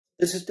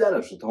This is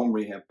Dennis with Home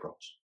Rehab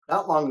Pros.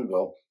 Not long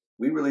ago,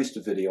 we released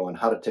a video on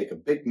how to take a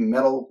big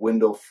metal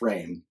window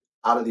frame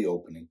out of the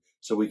opening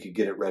so we could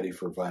get it ready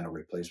for vinyl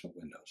replacement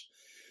windows.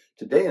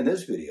 Today in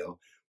this video,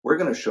 we're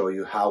going to show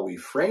you how we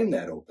frame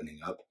that opening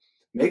up,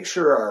 make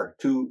sure our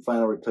two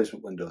vinyl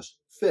replacement windows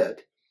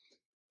fit,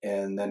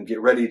 and then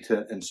get ready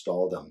to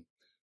install them.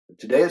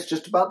 Today it's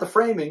just about the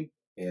framing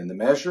and the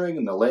measuring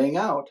and the laying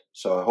out,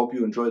 so I hope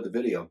you enjoyed the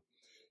video.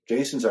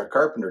 Jason's our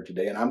carpenter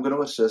today, and I'm going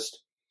to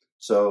assist.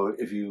 So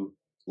if you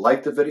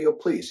like the video,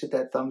 please hit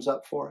that thumbs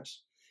up for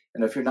us.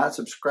 And if you're not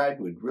subscribed,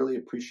 we'd really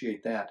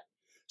appreciate that.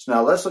 So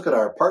now let's look at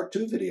our part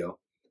 2 video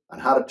on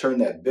how to turn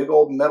that big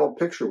old metal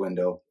picture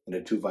window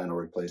into two vinyl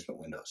replacement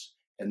windows.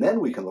 And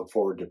then we can look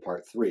forward to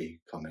part 3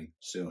 coming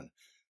soon.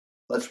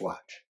 Let's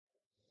watch.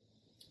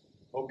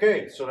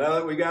 Okay, so now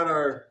that we got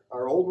our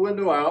old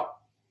window out,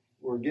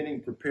 we're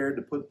getting prepared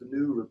to put the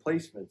new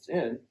replacements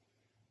in.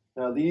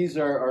 Now these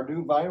are our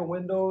new vinyl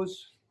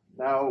windows.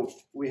 Now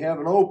we have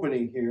an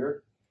opening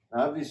here.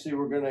 Obviously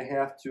we're going to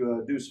have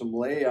to do some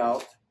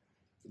layout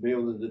to be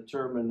able to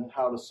determine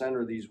how to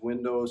center these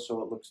windows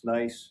so it looks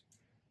nice.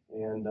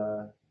 And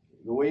the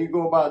way you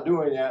go about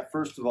doing that,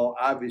 first of all,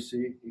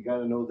 obviously you got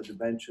to know the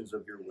dimensions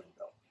of your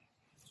window.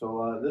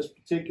 So this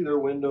particular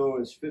window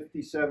is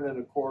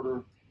 57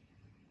 1/4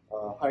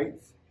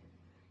 height,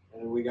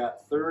 and we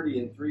got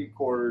 30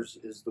 3/4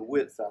 is the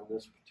width on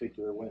this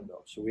particular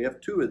window. So we have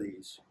two of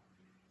these,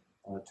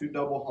 two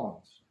double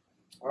hungs.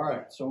 All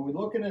right, so we're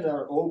looking at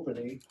our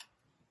opening,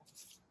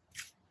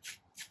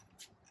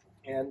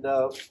 and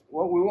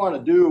what we want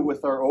to do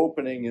with our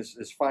opening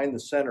is find the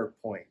center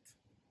point.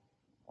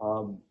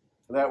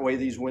 That way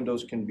these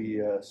windows can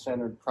be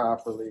centered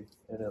properly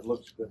and it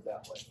looks good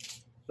that way.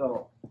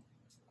 So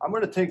I'm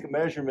going to take a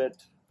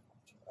measurement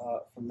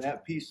from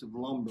that piece of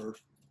lumber.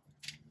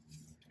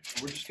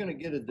 We're just going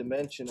to get a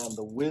dimension on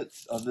the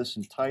width of this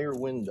entire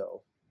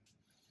window.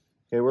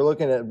 Okay, we're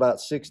looking at about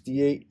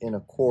 68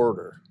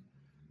 1/4.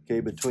 Okay,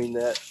 between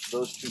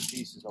those two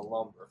pieces of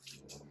lumber.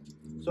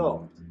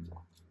 So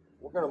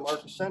we're going to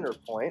mark a center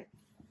point.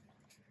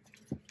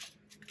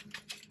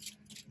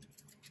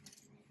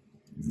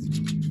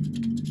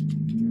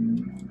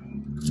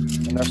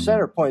 And our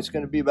center point is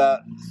going to be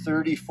about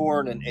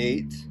 34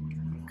 1/8.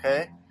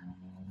 Okay,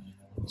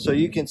 so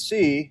you can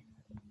see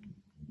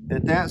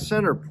at that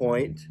center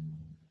point,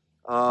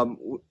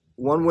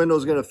 one window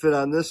is going to fit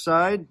on this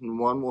side and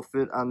one will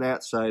fit on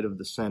that side of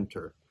the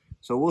center.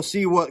 So we'll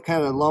see what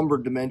kind of lumber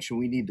dimension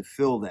we need to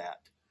fill that.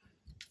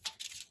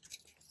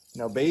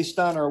 Now based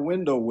on our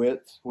window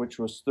width, which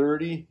was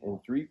 30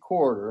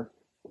 3/4,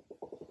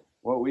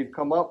 what we've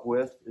come up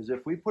with is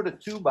if we put a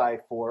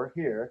 2x4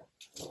 here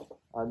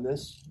on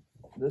this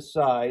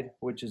side,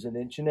 which is 1.5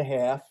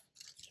 inches,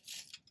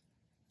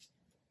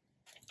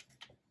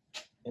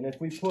 and if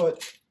we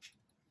put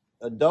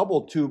a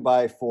double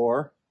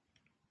 2x4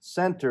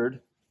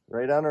 centered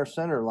right on our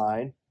center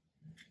line,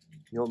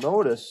 you'll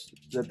notice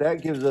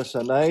that gives us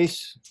a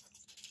nice,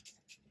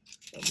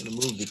 I'm going to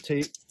move the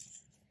tape.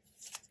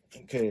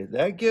 Okay,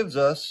 that gives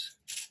us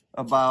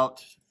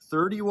about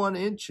 31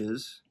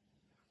 inches,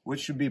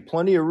 which should be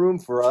plenty of room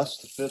for us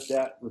to fit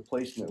that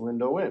replacement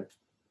window in.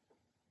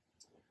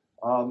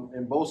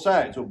 And both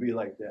sides will be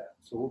like that.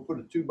 So we'll put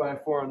a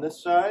 2x4 on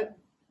this side,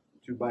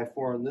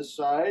 2x4 on this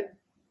side,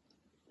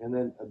 and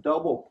then a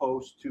double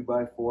post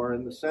 2x4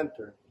 in the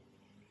center.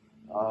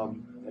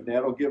 And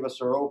that'll give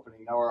us our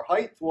opening. Now our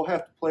height, we'll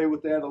have to play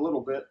with that a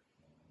little bit.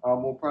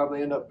 We'll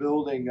probably end up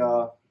building,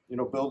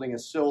 building a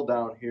sill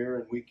down here,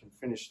 and we can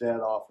finish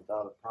that off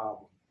without a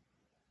problem.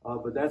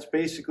 But that's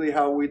basically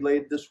how we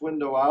laid this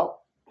window out,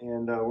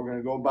 and we're going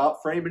to go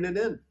about framing it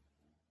in.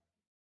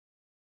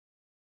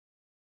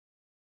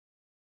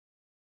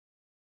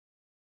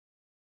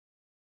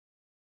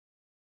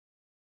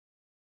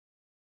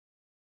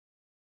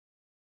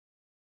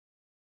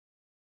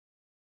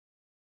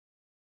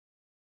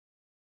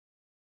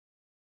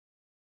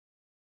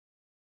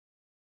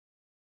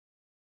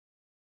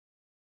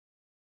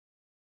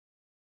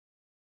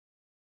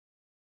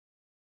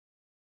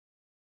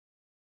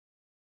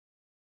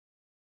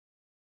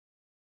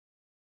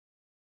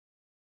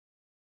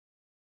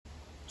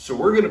 So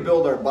we're going to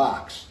build our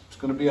box. It's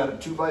going to be out of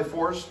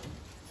 2x4s,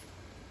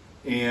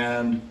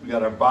 and we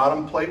got our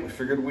bottom plate. We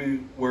figured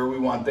where we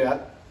want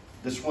that.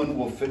 This one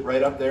will fit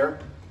right up there,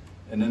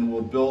 and then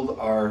we'll build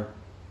our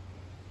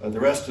the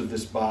rest of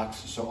this box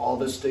so all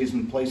this stays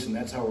in place, and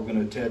that's how we're going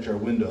to attach our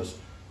windows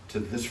to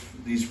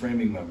these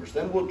framing members.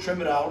 Then we'll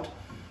trim it out,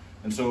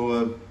 and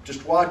so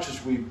just watch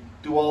as we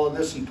do all of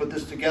this and put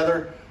this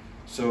together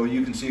so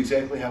you can see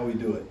exactly how we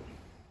do it.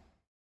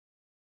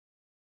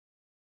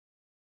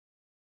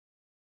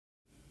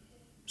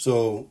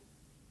 So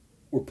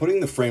we're putting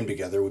the frame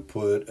together. We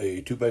put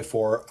a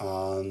 2x4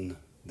 on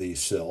the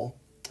sill,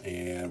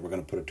 and we're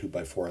going to put a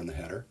 2x4 on the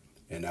header.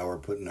 And now we're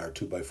putting our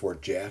 2x4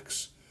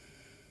 jacks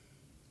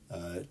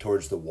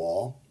towards the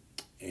wall.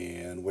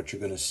 And what you're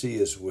going to see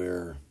is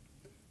where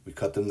we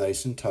cut them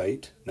nice and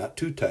tight, not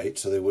too tight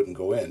so they wouldn't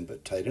go in,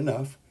 but tight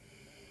enough.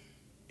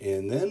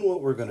 And then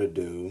what we're going to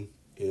do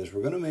is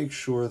we're going to make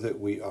sure that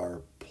we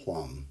are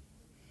plumb.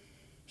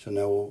 So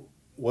now,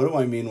 what do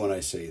I mean when I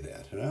say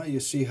that? Now,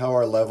 you see how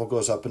our level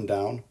goes up and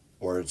down,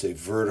 or it's a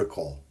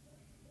vertical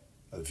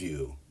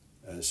view.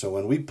 So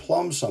when we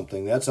plumb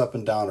something, that's up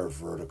and down or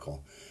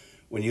vertical.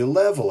 When you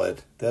level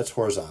it, that's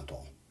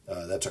horizontal.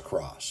 That's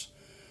across.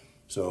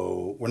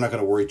 So we're not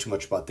going to worry too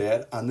much about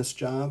that on this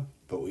job,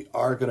 but we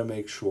are going to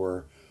make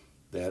sure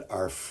that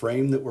our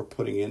frame that we're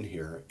putting in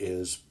here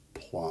is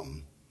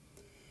plumb.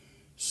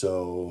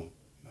 So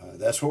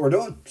that's what we're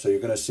doing. So you're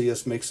going to see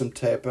us make some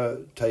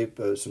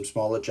some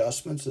small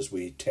adjustments as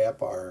we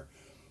tap our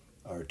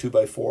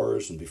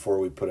 2x4s, and before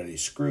we put any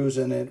screws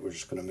in it, we're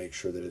just going to make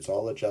sure that it's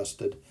all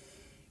adjusted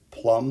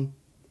plumb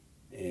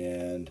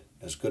and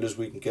as good as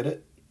we can get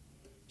it,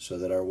 so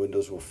that our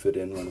windows will fit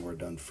in when we're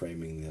done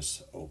framing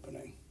this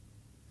opening.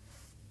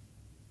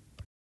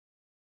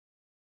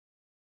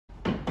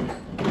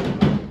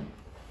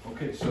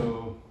 Okay,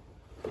 so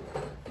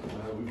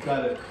we've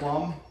got it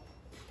plumb,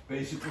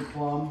 basically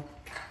plumb.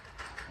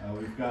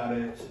 We've got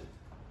it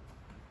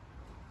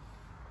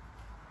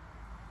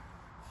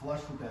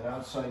flush with that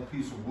outside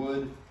piece of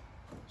wood,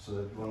 so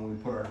that when we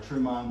put our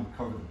trim on, we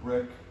cover the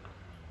brick,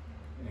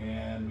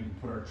 and we can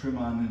put our trim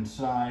on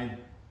inside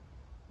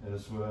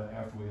as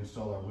after we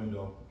install our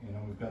window. You know,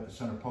 we've got the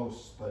center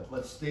posts, but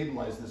let's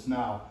stabilize this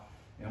now.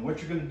 And what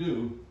you're going to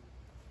do,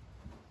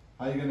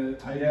 how you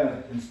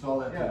gonna install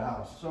that to the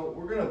house? So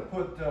we're gonna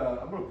put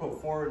I'm gonna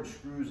put 4-inch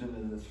screws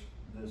into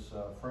this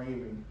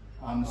framing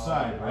on the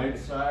side, right? On the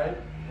side,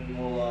 and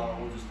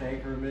we'll just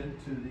anchor them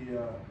into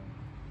the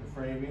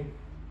framing.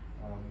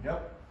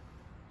 Yep.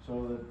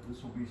 So that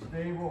this will be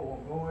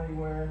stable, won't go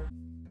anywhere.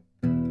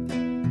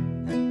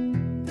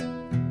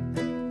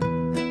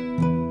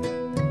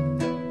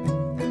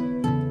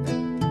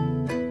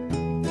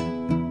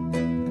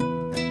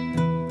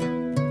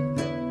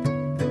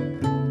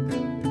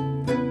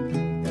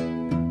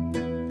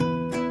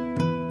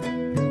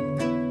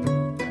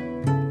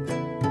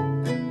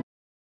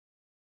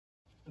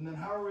 And then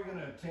how are we going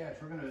to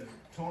attach? We're going to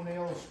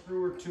toenail a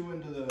screw or two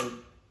into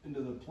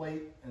the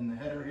plate and the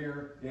header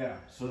here. Yeah.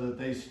 So that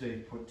they stay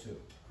put too.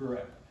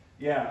 Correct.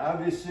 Yeah.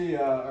 Obviously,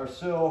 our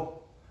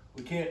sill,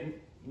 we can't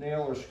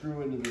nail or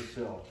screw into the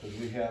sill because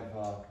we have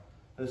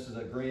this is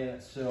a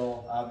granite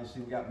sill.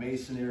 Obviously, we got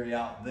masonry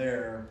out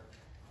there,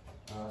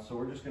 so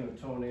we're just going to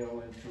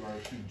toenail into our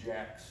 2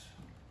 jacks.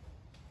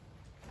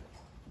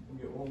 We'll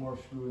get one more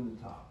screw in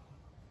the top.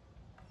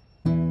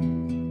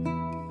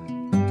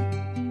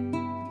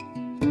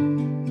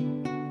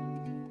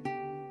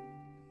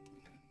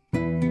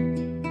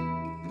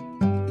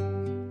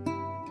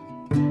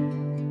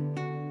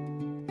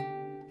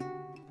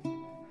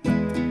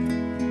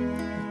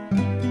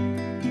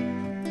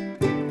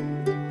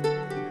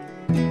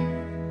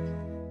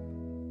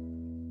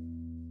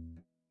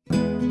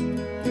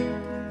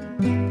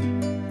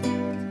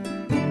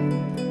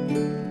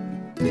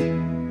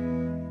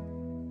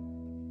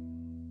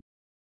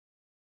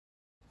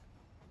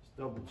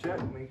 Double check,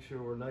 make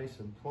sure we're nice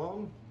and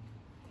plumb.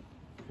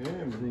 Okay,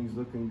 everything's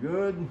looking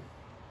good.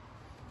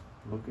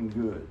 Looking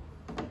good.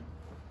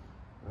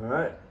 All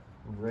right,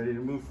 we're ready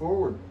to move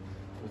forward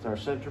with our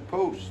center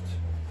post.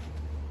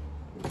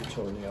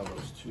 Toenail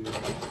those 2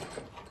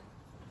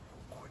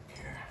 quick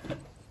here.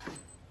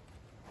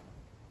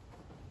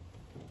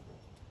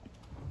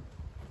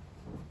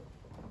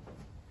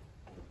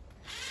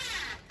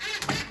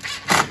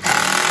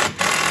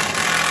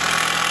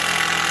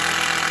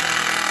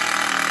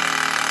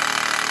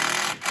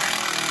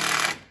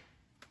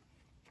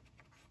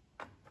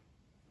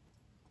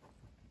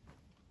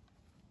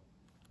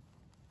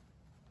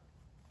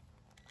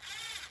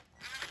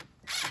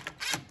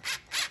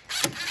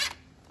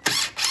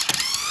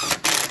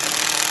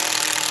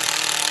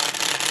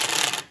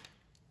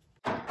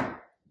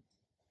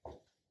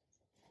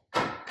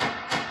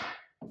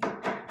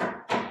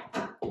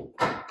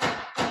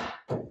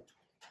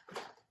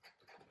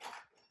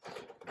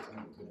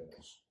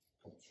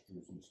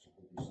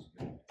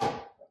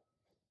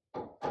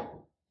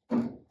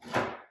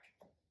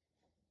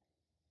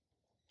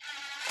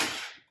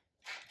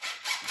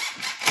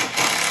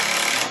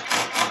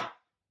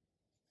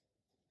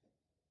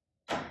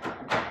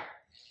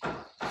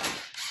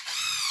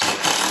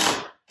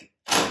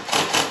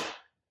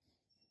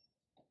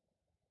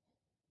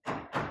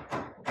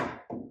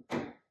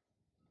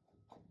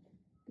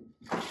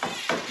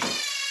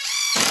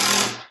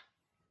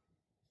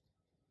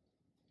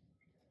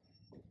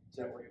 Is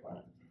that where you want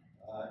it?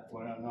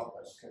 Well, no,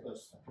 let's put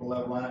a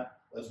level on it.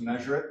 Let's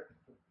measure it.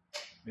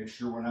 Make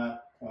sure we're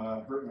not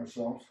hurting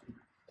ourselves.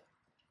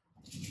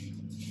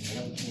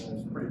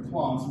 It's pretty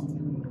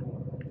plumb.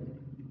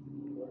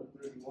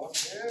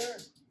 There.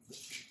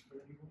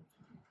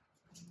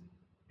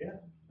 Yeah.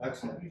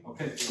 Excellent.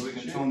 Okay, so we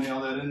can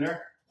toenail that in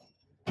there.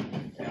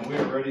 And we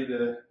are ready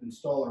to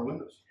install our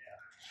windows.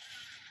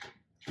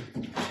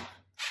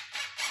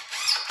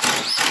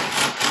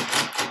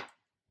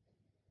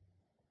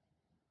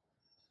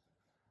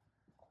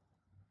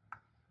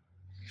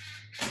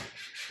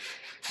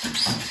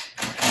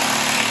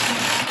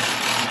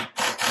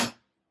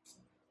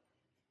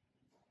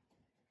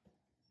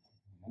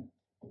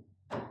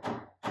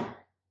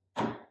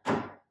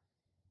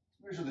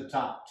 to the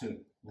top too.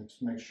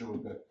 Let's make sure we're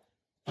good.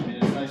 I mean,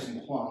 it's nice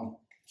and plumb.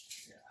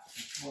 Yeah,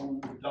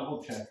 one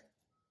double check.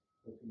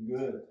 Looking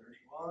good.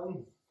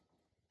 31.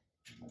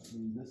 That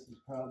means this is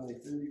probably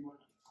 31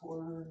 1/4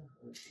 or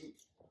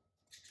 8.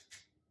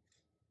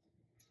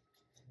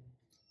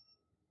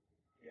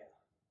 Yeah,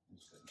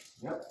 that's good.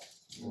 Yep,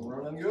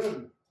 we're running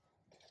good.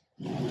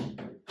 Yeah,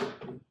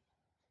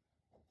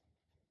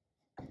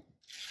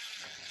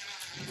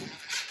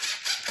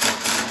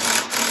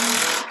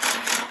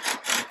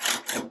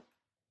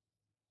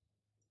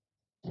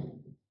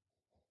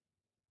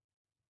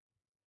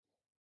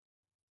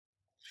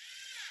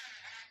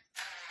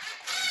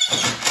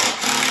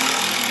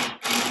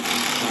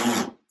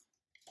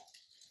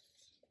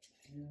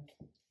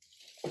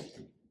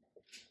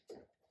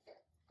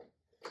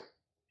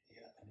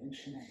 an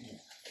inch and a half.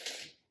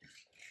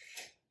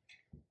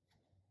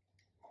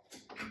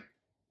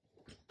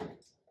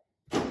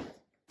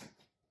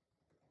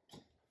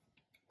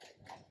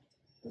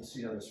 Let's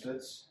see how this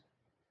fits.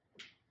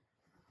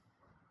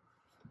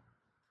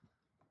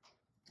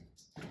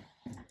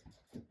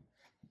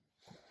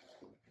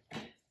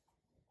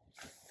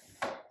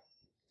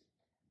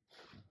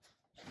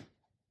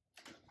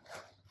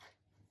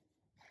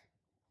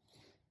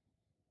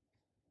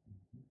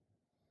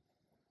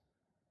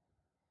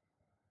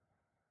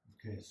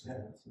 Okay, so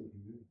that's what we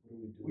can do. What do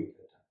we do with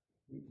that?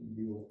 We can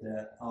deal with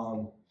that.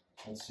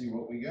 Let's see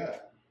what we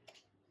got.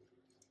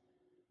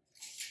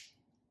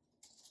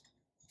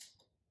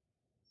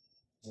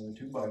 Another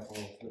 2x4 will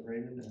fit right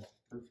in there.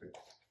 Perfect.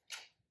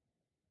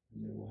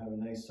 And then we'll have a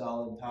nice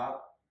solid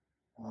top.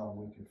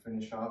 We can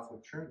finish off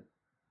with trim.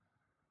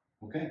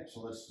 Okay,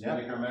 so let's Yeah.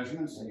 make our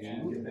measurements and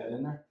Absolutely. get that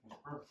in there.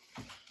 Perfect.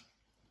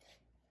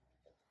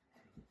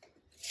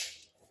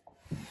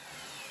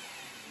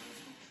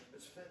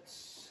 This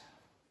fits.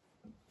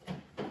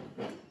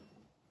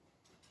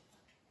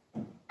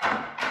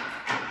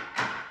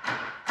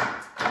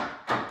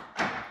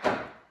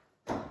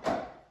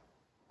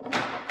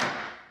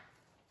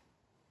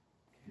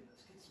 Okay,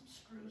 let's get some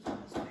screws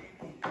in this baby.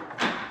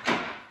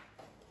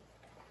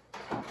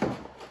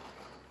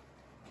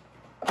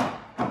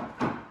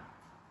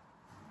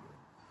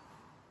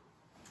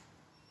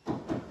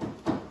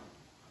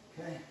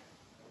 Okay.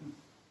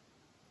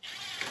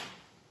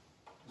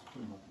 Just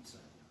put them up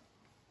inside.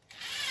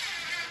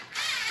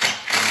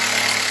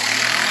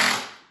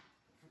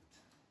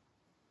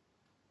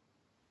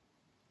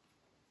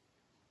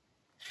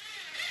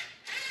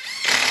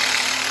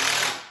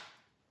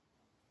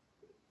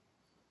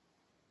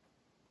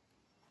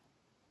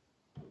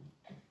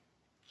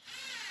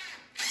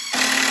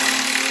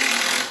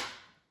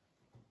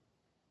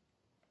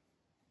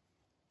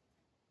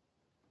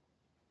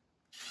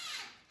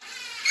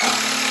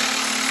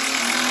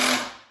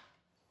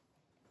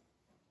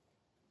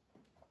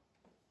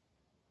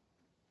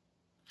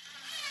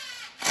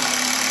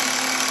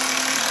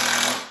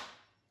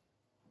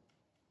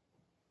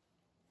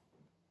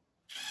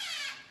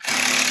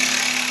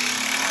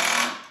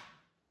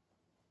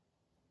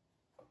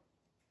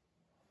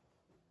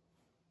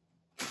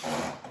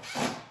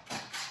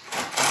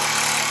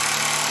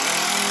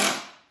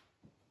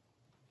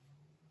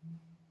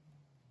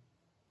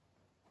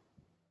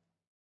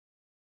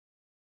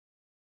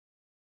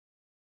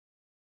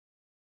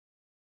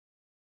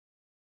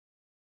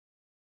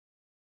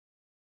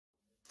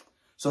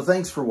 So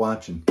thanks for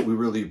watching. We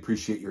really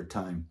appreciate your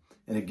time.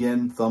 And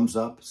again, thumbs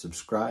up,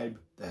 subscribe.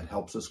 That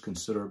helps us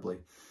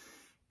considerably.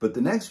 But the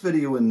next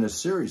video in this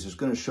series is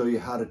going to show you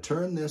how to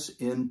turn this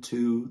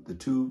into the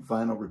 2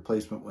 vinyl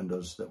replacement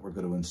windows that we're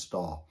going to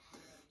install.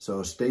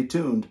 So stay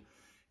tuned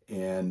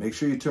and make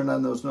sure you turn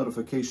on those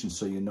notifications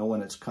so you know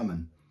when it's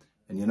coming.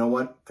 And you know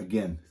what?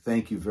 Again,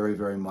 thank you very,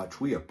 very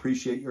much. We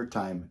appreciate your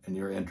time and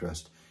your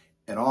interest.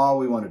 And all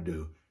we want to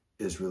do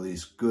is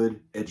release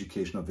good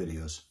educational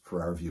videos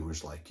for our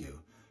viewers like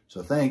you.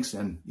 So thanks,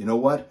 and you know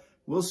what?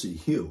 We'll see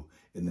you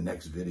in the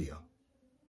next video.